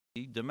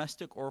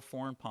domestic or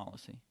foreign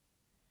policy.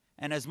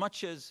 And as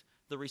much as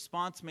the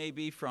response may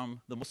be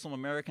from the Muslim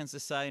American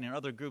Society and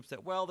other groups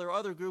that, well, there are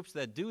other groups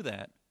that do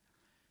that,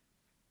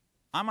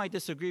 I might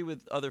disagree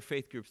with other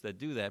faith groups that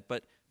do that,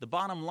 but the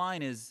bottom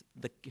line is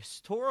the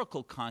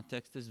historical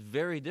context is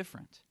very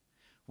different.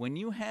 When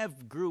you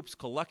have groups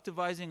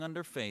collectivizing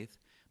under faith,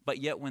 but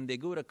yet when they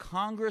go to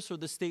Congress or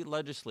the state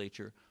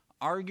legislature,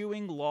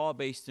 arguing law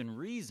based in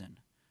reason,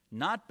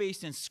 not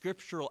based in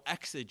scriptural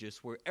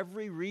exegesis, where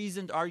every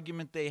reasoned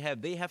argument they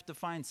have to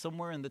find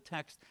somewhere in the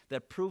text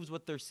that proves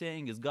what they're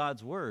saying is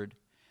God's word,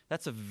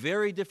 that's a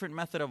very different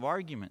method of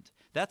argument.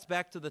 That's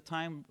back to the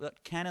time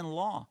that canon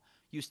law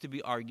used to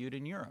be argued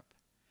in Europe.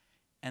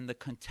 And the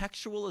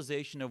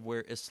contextualization of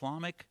where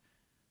Islamic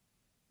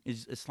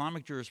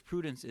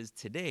jurisprudence is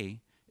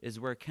today is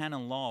where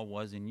canon law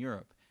was in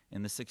Europe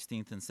in the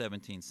 16th and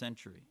 17th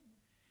century.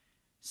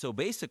 So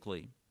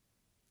basically,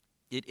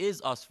 it is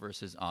us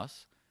versus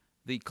us.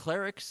 The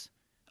clerics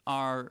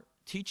are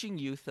teaching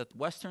youth that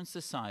Western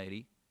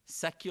society,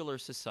 secular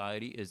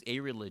society, is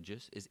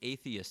a-religious, is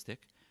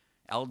atheistic.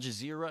 Al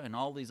Jazeera and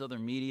all these other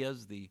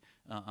medias, the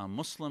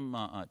Muslim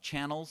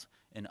channels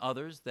and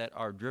others that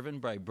are driven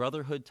by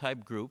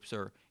brotherhood-type groups,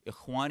 or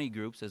ikhwani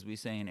groups, as we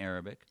say in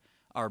Arabic,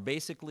 are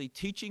basically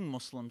teaching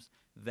Muslims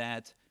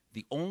that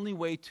the only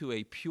way to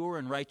a pure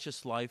and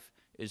righteous life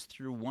is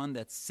through one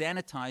that's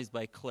sanitized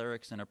by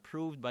clerics and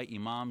approved by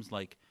imams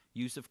like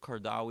Yusuf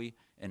Qaradawi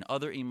and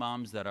other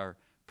imams that are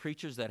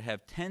preachers that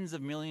have tens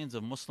of millions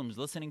of Muslims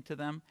listening to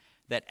them,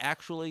 that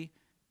actually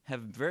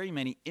have very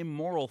many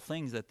immoral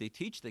things that they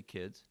teach the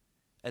kids.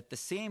 At the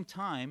same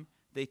time,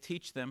 they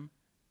teach them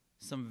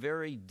some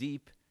very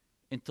deep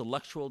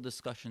intellectual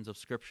discussions of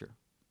Scripture.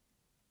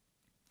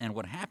 And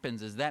what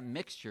happens is that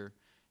mixture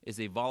is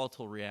a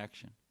volatile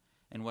reaction.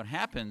 And what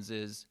happens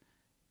is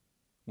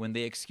when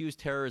they excuse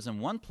terrorism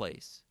one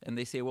place and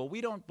they say, well,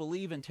 we don't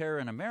believe in terror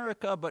in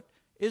America, but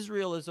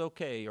Israel is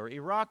okay, or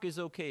Iraq is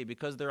okay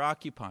because they're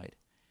occupied.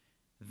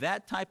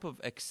 That type of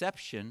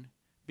exception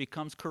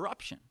becomes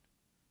corruption.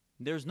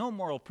 There's no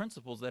moral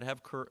principles that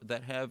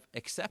have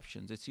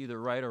exceptions. It's either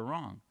right or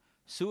wrong.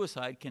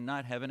 Suicide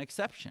cannot have an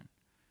exception.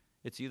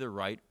 It's either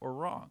right or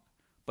wrong.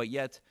 But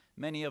yet,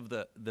 many of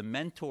the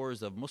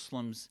mentors of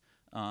Muslims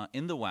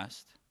in the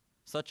West,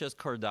 such as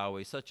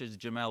Qaradawi, such as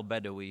Jamal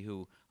Badawi,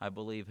 who I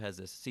believe has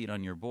a seat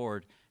on your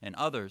board, and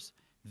others,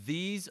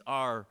 these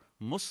are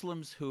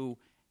Muslims who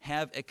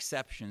have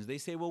exceptions. They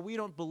say, well, we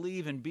don't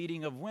believe in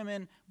beating of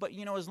women, but,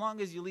 you know, as long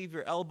as you leave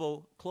your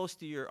elbow close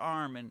to your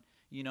arm and,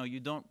 you know, you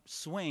don't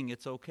swing,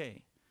 it's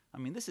okay. I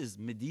mean, this is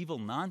medieval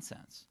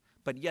nonsense.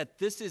 But yet,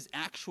 this is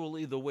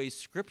actually the way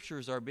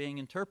scriptures are being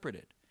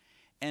interpreted.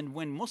 And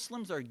when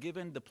Muslims are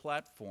given the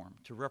platform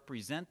to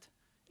represent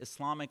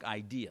Islamic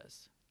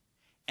ideas,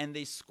 and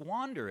they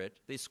squander it,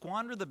 they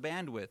squander the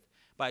bandwidth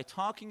by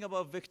talking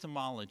about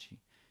victimology,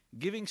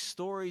 giving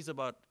stories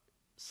about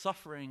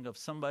suffering of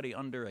somebody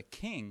under a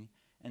king,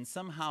 and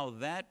somehow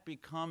that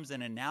becomes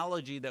an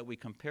analogy that we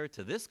compare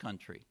to this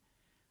country,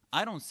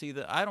 I don't see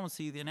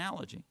the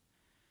analogy.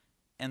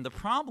 And the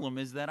problem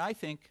is that I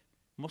think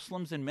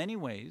Muslims in many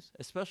ways,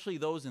 especially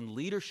those in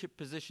leadership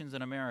positions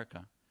in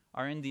America,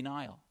 are in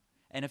denial.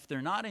 And if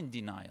they're not in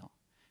denial,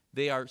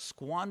 they are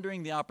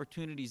squandering the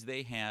opportunities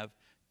they have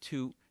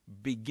to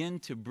begin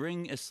to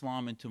bring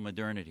Islam into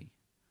modernity.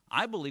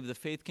 I believe the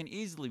faith can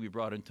easily be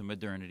brought into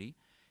modernity,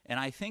 and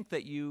I think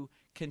that you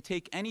can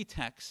take any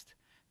text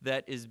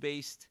that is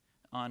based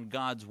on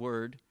God's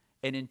word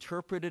and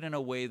interpret it in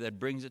a way that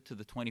brings it to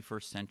the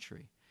 21st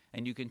century.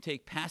 And you can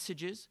take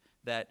passages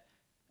that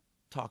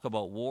talk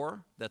about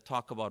war, that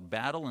talk about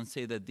battle, and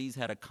say that these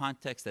had a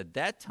context at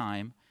that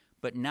time,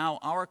 but now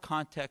our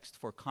context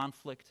for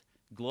conflict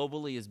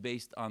globally is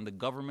based on the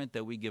government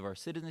that we give our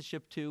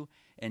citizenship to,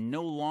 and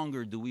no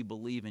longer do we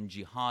believe in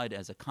jihad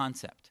as a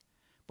concept.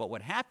 But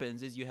what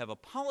happens is you have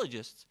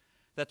apologists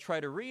that try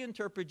to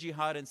reinterpret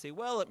jihad and say,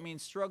 well, it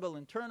means struggle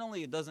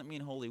internally, it doesn't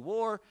mean holy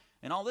war,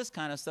 and all this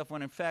kind of stuff,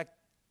 when in fact,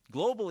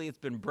 globally it's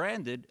been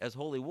branded as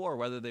holy war,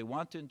 whether they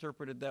want to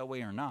interpret it that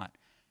way or not.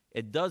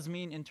 It does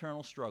mean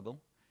internal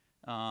struggle,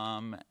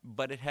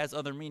 but it has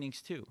other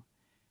meanings too.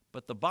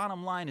 But the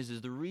bottom line is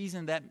the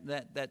reason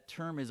that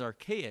term is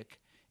archaic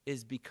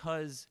is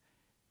because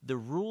the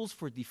rules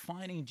for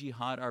defining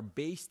jihad are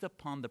based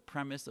upon the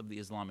premise of the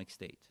Islamic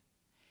State.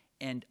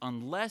 And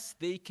unless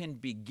they can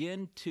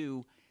begin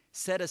to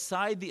set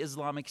aside the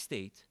Islamic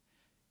State,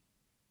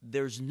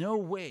 there's no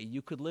way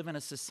you could live in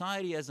a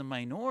society as a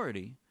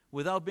minority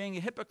without being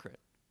a hypocrite.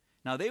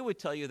 Now, they would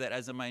tell you that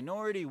as a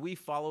minority, we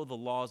follow the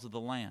laws of the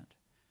land.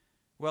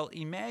 Well,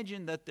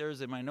 imagine that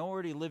there's a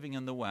minority living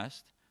in the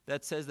West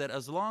that says that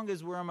as long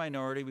as we're a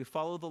minority, we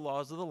follow the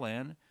laws of the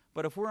land,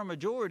 but if we're a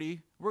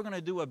majority, we're going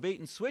to do a bait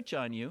and switch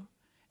on you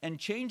and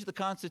change the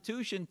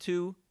Constitution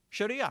to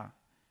Sharia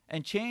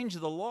and change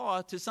the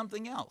law to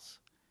something else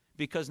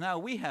because now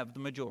we have the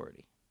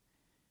majority.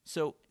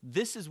 So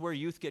this is where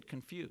youth get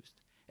confused.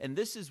 And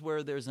this is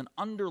where there's an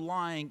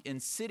underlying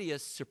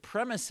insidious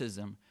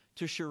supremacism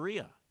to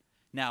Sharia.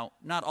 Now,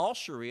 not all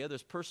Sharia,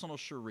 there's personal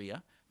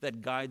Sharia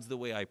that guides the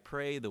way I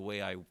pray, the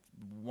way I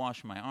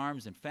wash my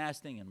arms in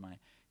fasting and my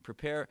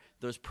prepare.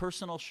 There's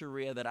personal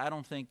Sharia that I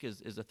don't think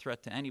is a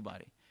threat to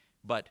anybody.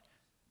 But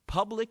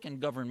public and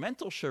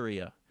governmental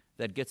Sharia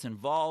that gets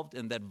involved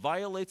and that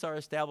violates our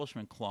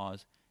Establishment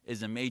Clause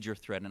is a major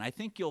threat. And I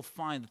think you'll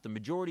find that the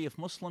majority of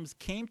Muslims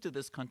came to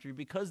this country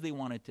because they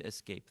wanted to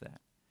escape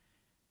that.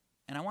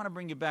 And I want to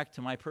bring you back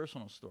to my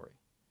personal story.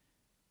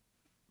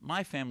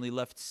 My family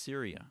left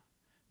Syria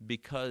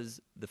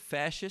because the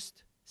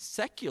fascist,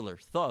 secular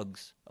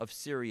thugs of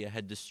Syria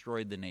had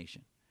destroyed the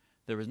nation.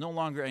 There was no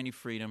longer any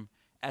freedom.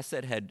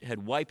 Assad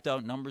had wiped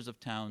out numbers of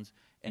towns,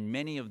 and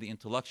many of the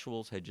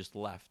intellectuals had just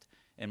left.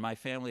 And my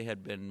family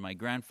my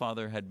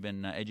grandfather had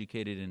been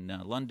educated in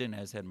London,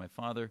 as had my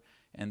father,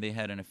 and they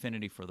had an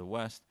affinity for the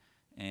West.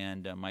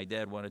 And my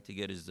dad wanted to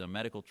get his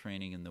medical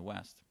training in the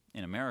West,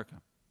 in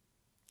America.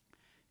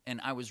 And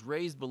I was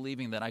raised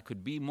believing that I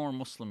could be more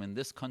Muslim in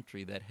this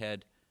country that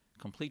had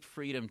complete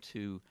freedom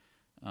to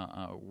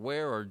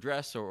wear or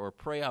dress or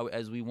pray out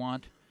as we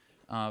want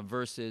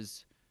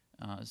versus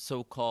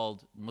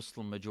so-called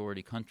Muslim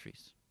majority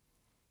countries.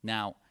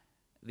 Now,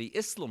 the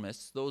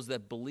Islamists, those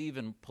that believe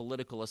in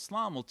political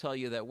Islam, will tell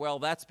you that, well,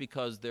 that's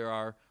because there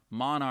are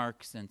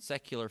monarchs and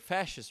secular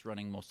fascists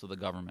running most of the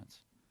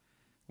governments.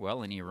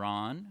 Well, in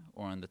Iran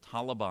or in the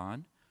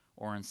Taliban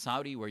or in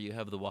Saudi, where you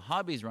have the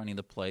Wahhabis running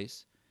the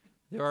place,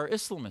 there are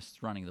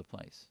Islamists running the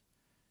place.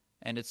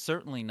 And it's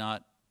certainly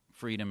not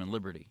freedom and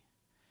liberty.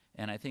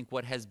 And I think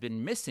what has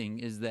been missing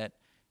is that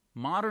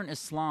modern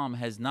Islam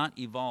has not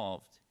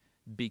evolved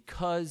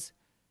because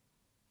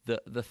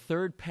the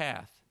third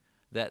path,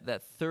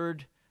 that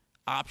third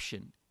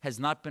option, has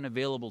not been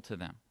available to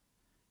them.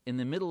 In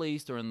the Middle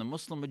East or in the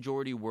Muslim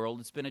majority world,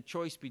 it's been a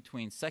choice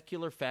between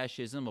secular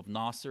fascism of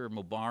Nasser,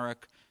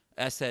 Mubarak,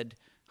 Assad,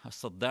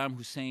 Saddam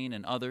Hussein,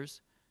 and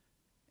others,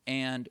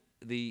 and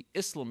the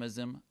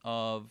Islamism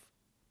of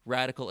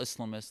radical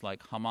Islamists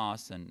like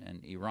Hamas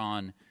and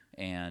Iran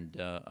and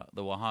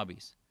the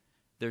Wahhabis.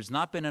 There's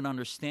not been an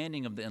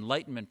understanding of the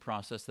Enlightenment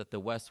process that the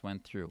West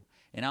went through.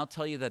 And I'll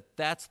tell you that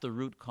that's the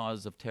root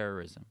cause of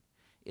terrorism,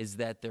 is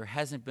that there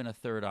hasn't been a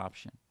third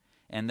option,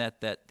 and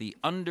that the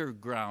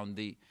underground,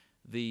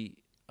 the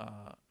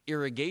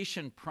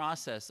irrigation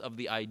process of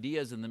the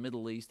ideas in the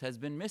Middle East has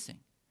been missing.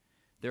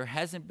 There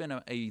hasn't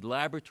been a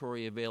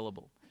laboratory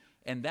available.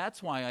 And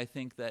that's why I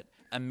think that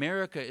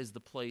America is the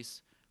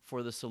place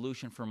for the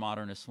solution for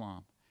modern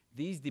Islam.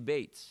 These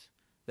debates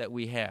that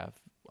we have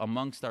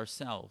amongst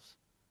ourselves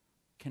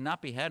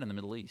cannot be had in the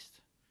Middle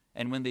East.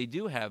 And when they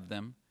do have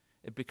them,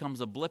 it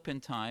becomes a blip in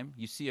time.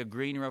 You see a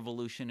green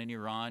revolution in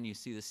Iran. You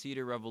see the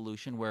Cedar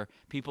Revolution, where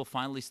people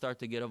finally start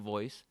to get a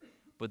voice.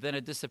 But then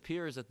it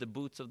disappears at the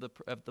boots of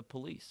the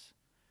police.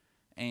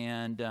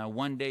 And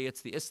one day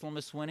it's the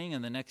Islamists winning,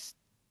 and the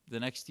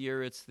next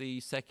year it's the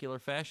secular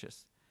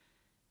fascists.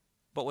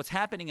 But what's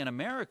happening in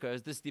America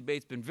is this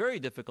debate's been very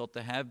difficult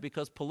to have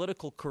because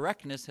political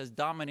correctness has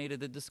dominated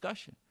the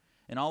discussion.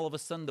 And all of a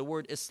sudden the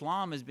word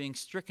Islam is being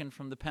stricken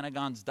from the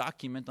Pentagon's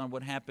document on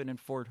what happened in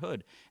Fort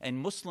Hood. And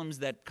Muslims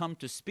that come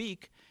to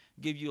speak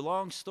give you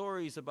long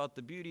stories about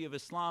the beauty of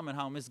Islam and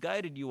how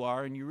misguided you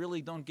are, and you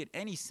really don't get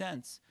any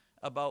sense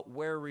about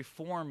where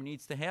reform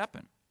needs to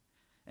happen.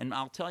 And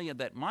I'll tell you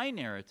that my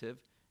narrative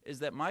is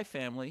that my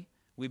family,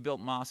 we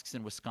built mosques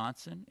in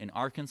Wisconsin, in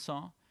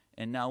Arkansas,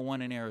 and now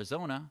one in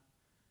Arizona.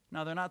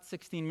 Now, they're not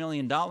 $16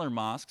 million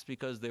mosques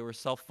because they were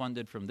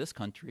self-funded from this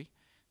country.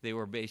 They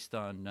were based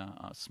on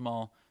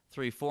small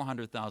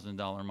 $300,000,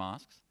 $400,000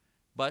 mosques.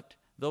 But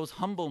those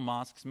humble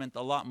mosques meant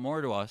a lot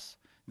more to us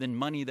than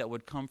money that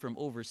would come from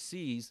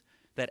overseas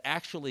that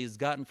actually is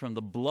gotten from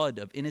the blood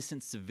of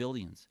innocent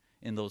civilians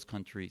in those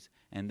countries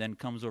and then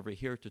comes over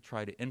here to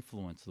try to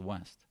influence the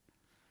West.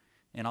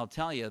 And I'll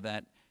tell you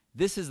that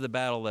this is the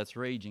battle that's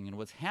raging, and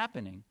what's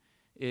happening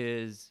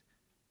is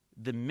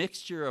the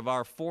mixture of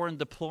our foreign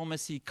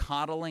diplomacy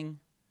coddling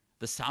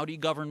the Saudi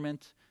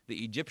government,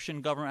 the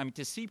Egyptian government. I mean,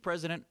 to see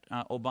President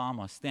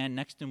Obama stand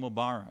next to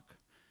Mubarak,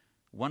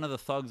 one of the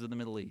thugs of the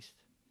Middle East,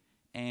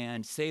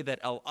 and say that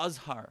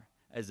Al-Azhar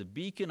as a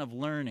beacon of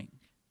learning,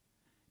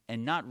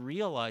 and not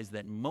realize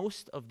that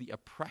most of the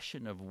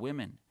oppression of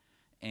women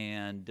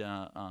and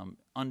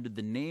under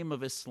the name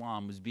of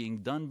Islam was being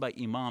done by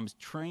imams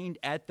trained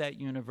at that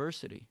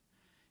university,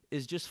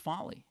 is just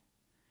folly.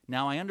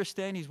 Now, I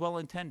understand he's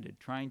well-intended,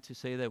 trying to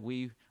say that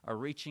we are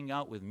reaching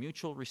out with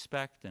mutual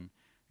respect, and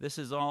this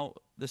is all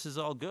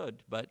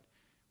good. But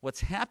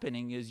what's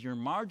happening is you're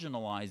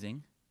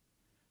marginalizing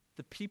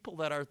the people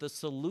that are the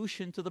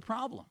solution to the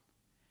problem.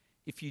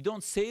 If you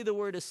don't say the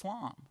word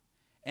Islam,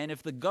 and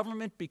if the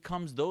government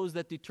becomes those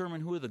that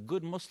determine who are the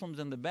good Muslims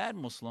and the bad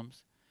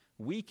Muslims,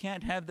 we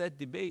can't have that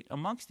debate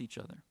amongst each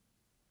other.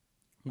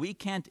 We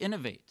can't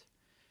innovate.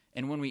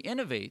 And when we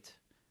innovate,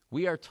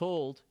 we are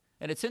told.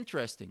 And it's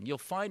interesting. You'll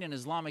find in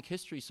Islamic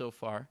history so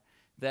far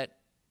that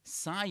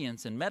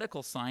science and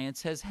medical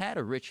science has had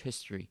a rich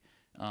history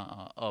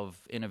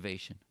of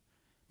innovation.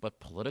 But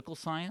political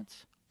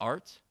science,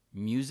 art,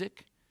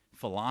 music,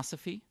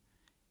 philosophy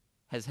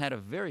has had a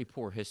very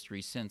poor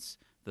history since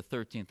the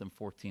 13th and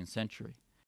 14th century.